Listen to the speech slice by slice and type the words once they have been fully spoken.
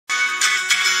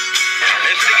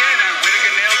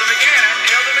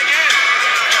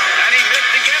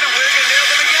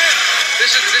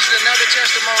this is another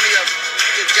testimony of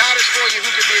if God is for you,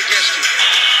 who can be against you?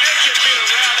 This has been a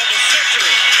round of the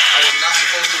century. I was not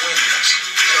supposed to win this.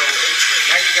 So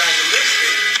now you guys are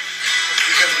listening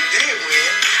because we did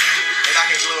win, and I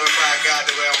can glorify God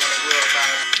the way I want to glorify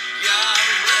Him. God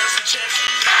bless the church.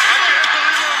 I can't believe what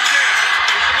I'm seeing.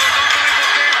 It's the most unbelievable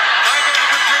thing I've ever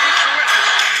been privileged to witness.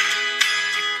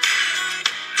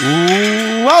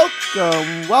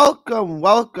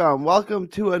 Welcome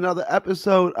to another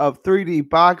episode of 3D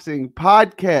Boxing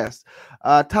Podcast.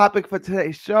 Topic for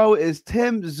today's show is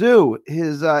Tszyu,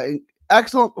 his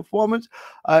excellent performance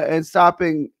and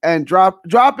dropping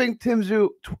Tszyu,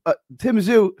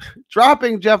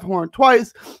 dropping Jeff Horn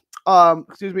twice. On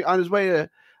his way to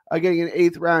getting an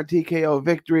 8th round TKO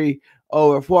victory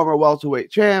over former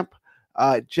welterweight champ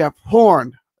Jeff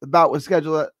Horn. The bout was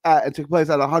scheduled and took place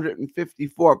at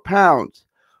 154 pounds.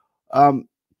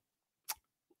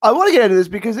 I want to get into this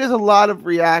because there's a lot of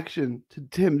reaction to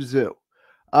Tszyu.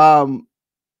 A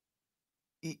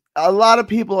lot of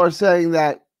people are saying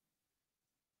that,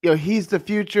 he's the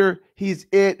future. He's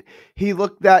it. He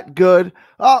looked that good.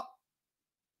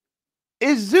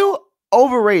 Is Tszyu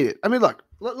overrated? I mean, look,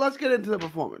 let's get into the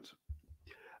performance.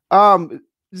 Tszyu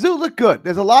looked good.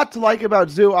 There's a lot to like about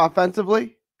Tszyu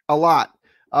offensively. A lot.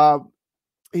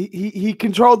 He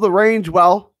controlled the range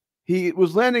well. He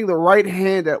was landing the right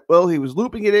hand at will. He was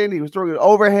looping it in. He was throwing it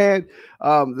overhand.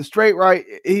 The straight right.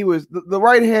 He was the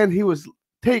right hand. He was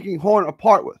taking Horn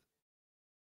apart with.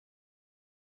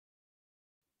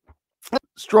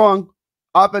 Strong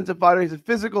offensive fighter. He's a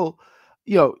physical.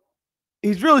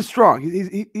 He's really strong.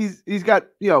 He's got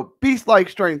beast-like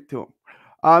strength to him.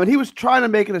 And he was trying to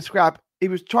make it a scrap. He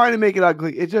was trying to make it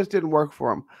ugly. It just didn't work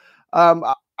for him.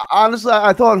 Honestly,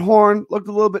 I thought Horn looked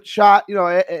a little bit shot. In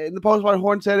the post-fight,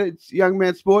 Horn said it's young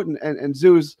man sport, and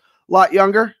Tszyu's a lot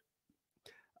younger.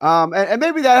 And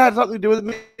maybe that had something to do with it.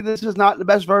 Maybe this is not the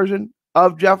best version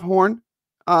of Jeff Horn.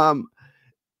 Horn,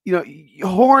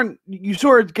 you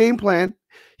saw his game plan.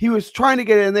 He was trying to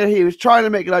get in there. He was trying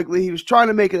to make it ugly. He was trying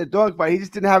to make it a dogfight. He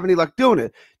just didn't have any luck doing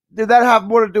it. Did that have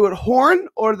more to do with Horn,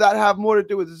 or did that have more to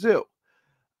do with Tszyu?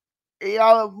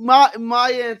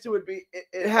 My answer would be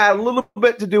it had a little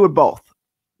bit to do with both.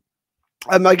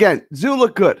 Again, Tszyu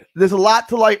looked good. There's a lot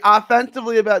to like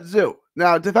offensively about Tszyu.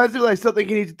 Now, defensively, I still think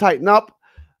he needs to tighten up.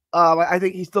 I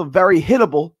think he's still very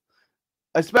hittable,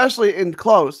 especially in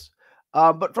close.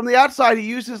 But from the outside, he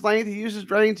used his length, he used his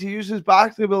range, he used his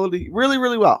boxing ability really,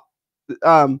 really well.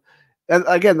 And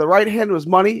again, the right hand was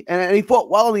money, and he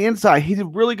fought well on the inside. He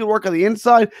did really good work on the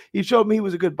inside. He showed me he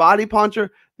was a good body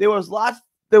puncher. There was a lot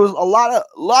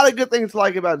of good things to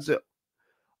like about Tszyu.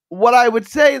 What I would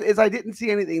say is I didn't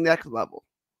see anything next level.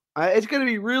 It's going to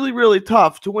be really, really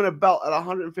tough to win a belt at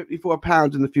 154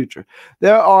 pounds in the future.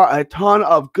 There are a ton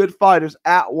of good fighters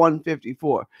at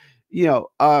 154. You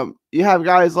have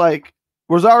guys like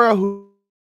Rosario who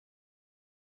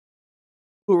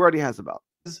already has a belt.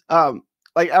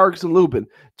 Like Erickson Lubin,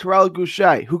 Terrell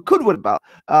Goucher, who could win a belt.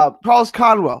 Carlos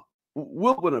Conwell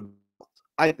will win a belt,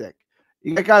 I think.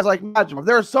 You got guys like Madrimov.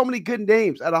 There are so many good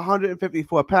names at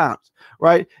 154 pounds,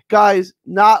 right? Guys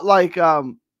not like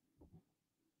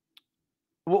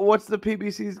what's the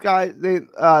PBC's guy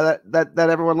that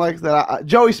everyone likes?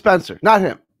 Joey Spencer, not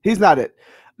him. He's not it,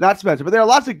 not Spencer. But there are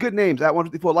lots of good names at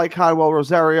 154, like Conwell,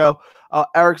 Rosario,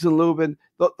 Erickson Lubin.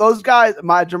 Those guys,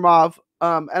 Madrimov,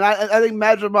 and I think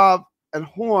Madrimov and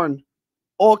Horn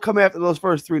all come after those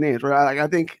first three names, right? Like I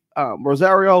think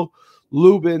Rosario,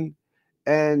 Lubin,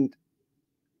 and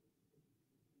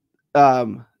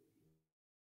are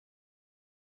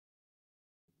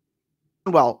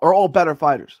all better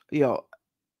fighters.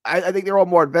 I think they're all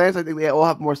more advanced. I think they all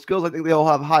have more skills. I think they all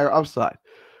have higher upside.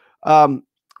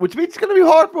 Which means it's going to be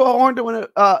hard for Horn to win it.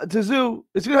 Tszyu,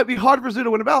 it's going to be hard for Tszyu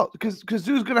to win a belt because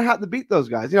Tszyu's going to have to beat those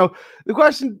guys. The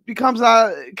question becomes,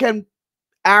 can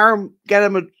Arum get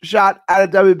him a shot at a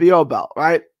WBO belt,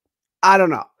 right? I don't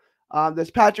know.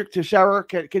 There's Patrick Teixeira.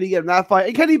 Can he get him that fight?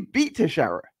 And can he beat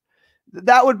Teixeira?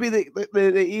 That would be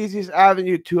the easiest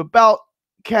avenue to a belt.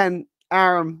 Can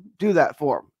Arum do that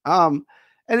for him?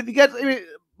 And if he gets,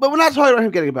 but we're not talking about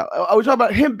him getting a belt. We're talking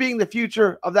about him being the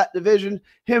future of that division,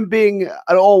 him being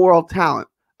an all-world talent.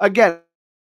 Again,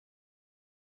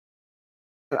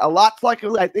 a lot to like.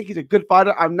 I think he's a good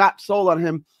fighter. I'm not sold on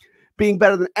him being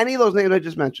better than any of those names I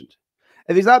just mentioned.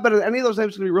 If he's not better than any of those names,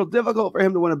 it's going to be real difficult for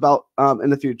him to win a belt in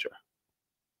the future.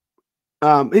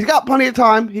 He's got plenty of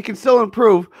time. He can still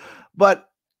improve. But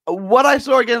what I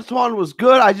saw against Horn was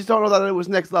good. I just don't know that it was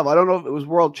next level. I don't know if it was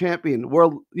world champion,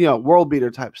 world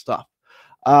beater type stuff.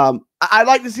 I'd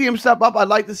like to see him step up. I'd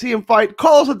like to see him fight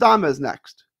Carlos Adames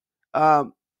next.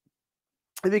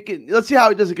 I think let's see how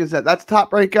he does against that. That's a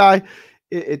top ranked guy.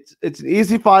 It's an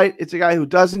easy fight. It's a guy who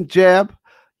doesn't jab.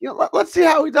 Let's see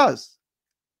how he does.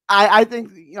 I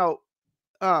think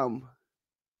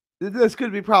this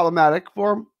could be problematic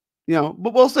for him.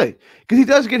 But we'll see because he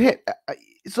does get hit.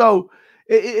 So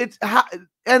it's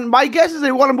and my guess is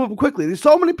they want to move him quickly. There's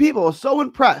so many people are so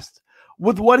impressed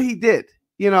with what he did.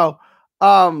 Again,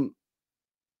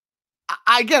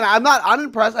 I'm not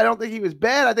unimpressed. I don't think he was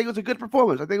bad. I think it was a good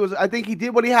performance. I think he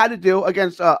did what he had to do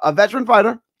against a veteran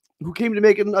fighter who came to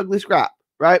make it an ugly scrap,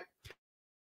 right?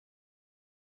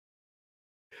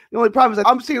 The only problem is that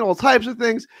I'm seeing all types of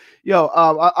things.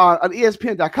 On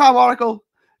ESPN.com article,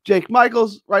 Jake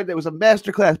Michaels, right? There was a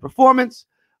masterclass performance.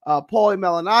 Paulie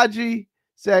Malignaggi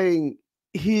saying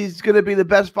he's going to be the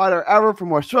best fighter ever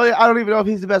from Australia. I don't even know if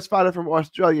he's the best fighter from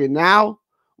Australia now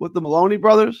with the Maloney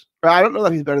brothers. Right? I don't know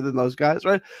that he's better than those guys,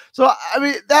 right? So, I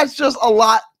mean, that's just a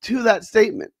lot to that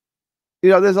statement.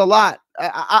 There's a lot.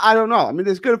 I don't know. I mean,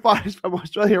 there's good fighters from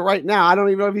Australia right now. I don't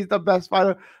even know if he's the best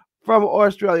fighter from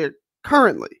Australia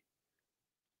currently.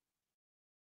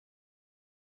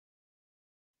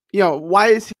 Why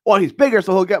is he? Well, he's bigger,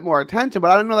 so he'll get more attention.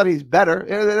 But I don't know that he's better.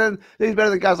 He's better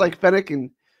than guys like Fennec, and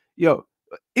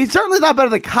he's certainly not better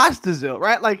than Tszyu,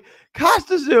 right? Like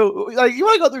Tszyu, like you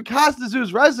want to go through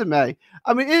Tszyu's resume.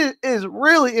 I mean, it is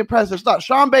really impressive stuff.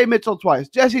 Sean Bay Mitchell twice,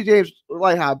 Jesse James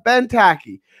Lighthouse, Ben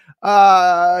Tacky,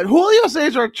 Julio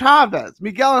Cesar Chavez,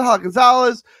 Miguel Angel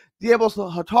Gonzalez, Diego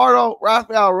Hurtado,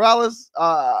 Rafael Reles.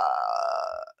 I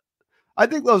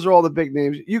think those are all the big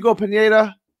names. Hugo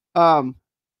Pineda.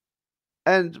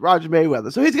 And Roger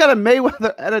Mayweather. So he's got a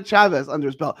Mayweather and a Chavez under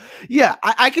his belt. Yeah,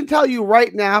 I can tell you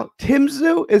right now,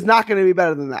 Tszyu is not going to be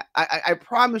better than that. I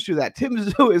promise you that.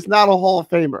 Tszyu is not a Hall of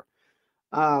Famer.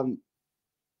 Well,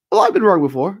 I've been wrong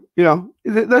before.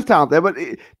 There's talent there, but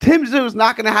Tszyu is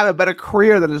not going to have a better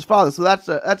career than his father. So that's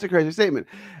a crazy statement.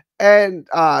 And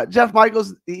Jeff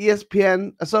Michaels, the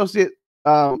ESPN associate,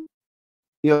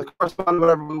 correspondent,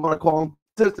 whatever we want to call him,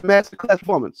 says it's a masterclass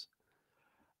performance.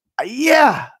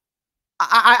 Yeah.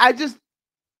 I just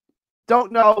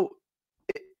don't know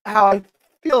how I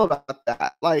feel about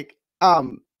that. Like,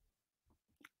 I'm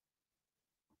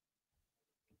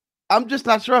just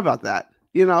not sure about that.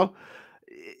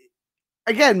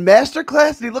 Again,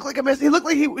 masterclass. He looked like a master. He looked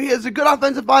like he is a good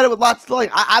offensive fighter with lots to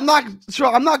like. I'm not sure.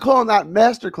 I'm not calling that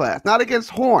masterclass. Not against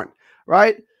Horn,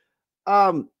 right?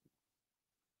 But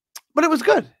it was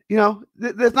good.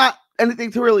 There's not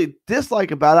anything to really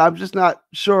dislike about it. I'm just not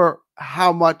sure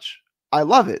how much I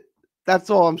love it. That's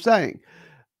all I'm saying.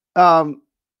 Let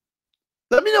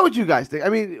me know what you guys think. I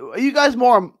mean, are you guys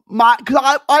more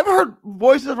because I've heard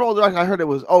voices rolled back. I heard it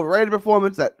was overrated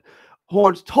performance, that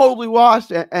Horn's totally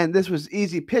washed, and this was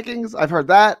easy pickings. I've heard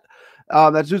that.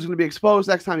 That Tszyu's going to be exposed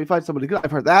next time he fights somebody good.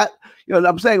 I've heard that.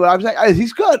 I'm saying what I'm saying.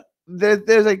 He's good.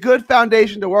 There's a good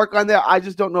foundation to work on there. I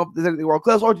just don't know if there's anything world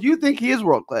class. Or do you think he is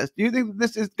world class? Do you think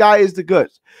this guy is the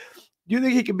goods? Do you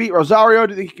think he can beat Rosario?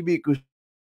 Do you think he can beat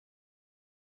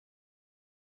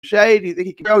Shay? Do you think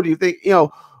he can go? Do you think,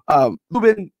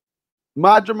 Lubin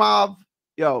Madrimov,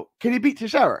 can he beat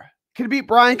Teixeira? Can he beat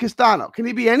Brian Castano? Can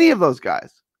he beat any of those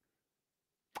guys?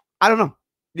 I don't know.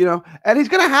 And he's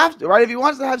going to have to, right? If he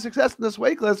wants to have success in this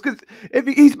weight class, because if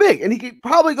he's big and he can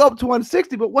probably go up to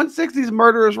 160, but 160 is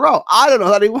murderer's row. I don't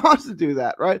know that he wants to do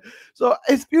that, right? So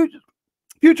his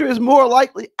future is more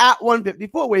likely at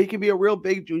 154, where he can be a real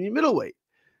big junior middleweight.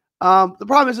 The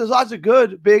problem is there's lots of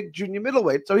good big junior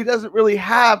middleweight, so he doesn't really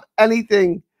have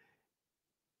anything.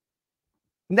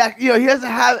 He doesn't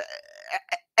have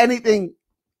anything,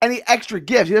 any extra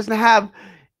gifts. He doesn't have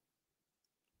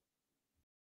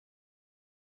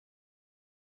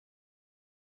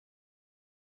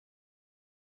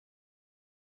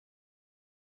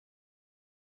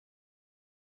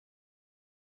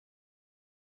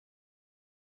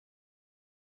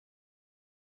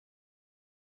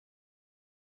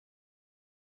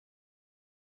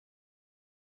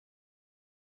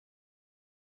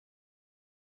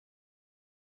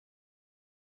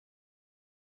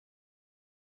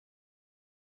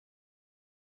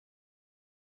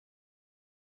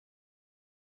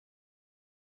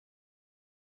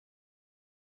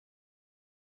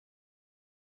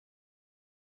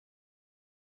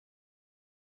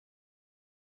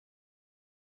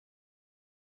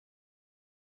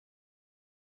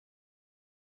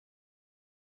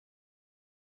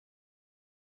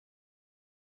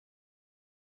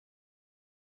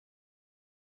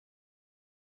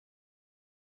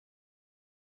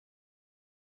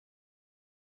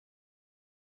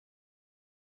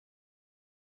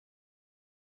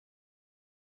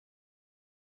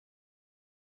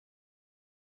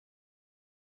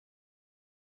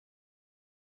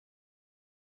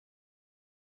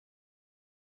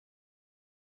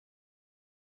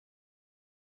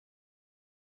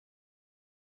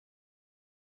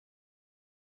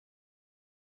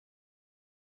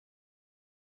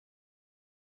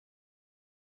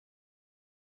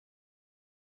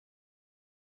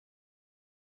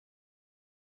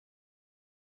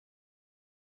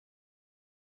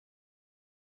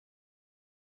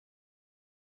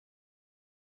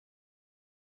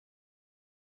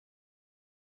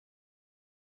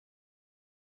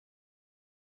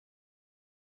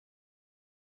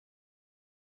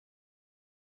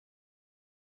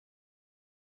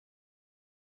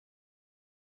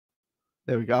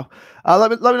There we go.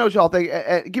 Let me know what y'all think.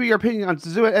 Give me your opinion on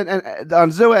Tszyu and on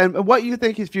Tszyu and what you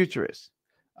think his future is.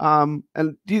 And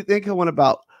do you think he'll win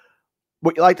about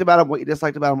what you liked about him, what you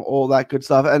disliked about him, all that good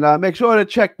stuff? And make sure to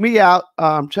check me out.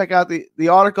 Check out the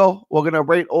article. We're gonna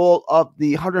rate all of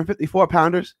the 154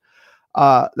 pounders.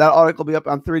 That article will be up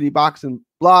on 3D Boxing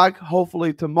blog.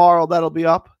 Hopefully tomorrow that'll be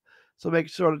up. So make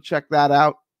sure to check that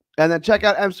out. And then check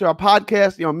out MCR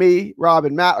podcast. You know, me, Rob,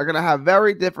 and Matt are gonna have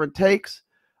very different takes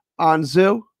on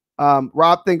Tszyu.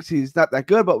 Rob thinks he's not that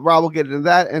good, but Rob will get into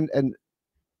that. And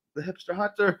the hipster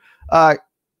hunter,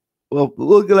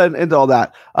 we'll get into all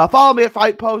that. Follow me at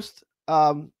Fight Post.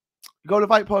 Go to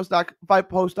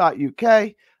fightpost.uk. You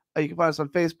can find us on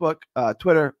Facebook,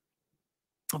 Twitter.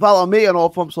 Follow me on all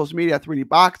forms of social media at 3D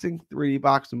Boxing, 3D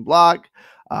Boxing blog.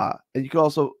 And you can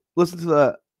also listen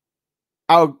to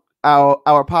our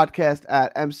podcast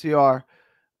at MCR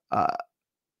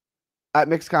at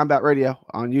Mixed Combat Radio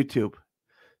on YouTube.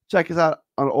 Check us out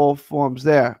on all forms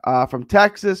there. From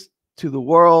Texas to the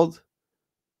world,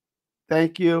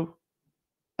 thank you,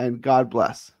 and God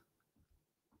bless.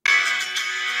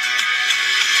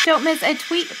 Don't miss a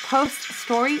tweet, post,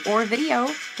 story, or video.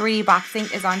 3D Boxing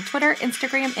is on Twitter,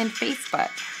 Instagram, and Facebook.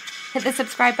 Hit the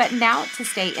subscribe button now to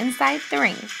stay inside the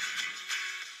ring.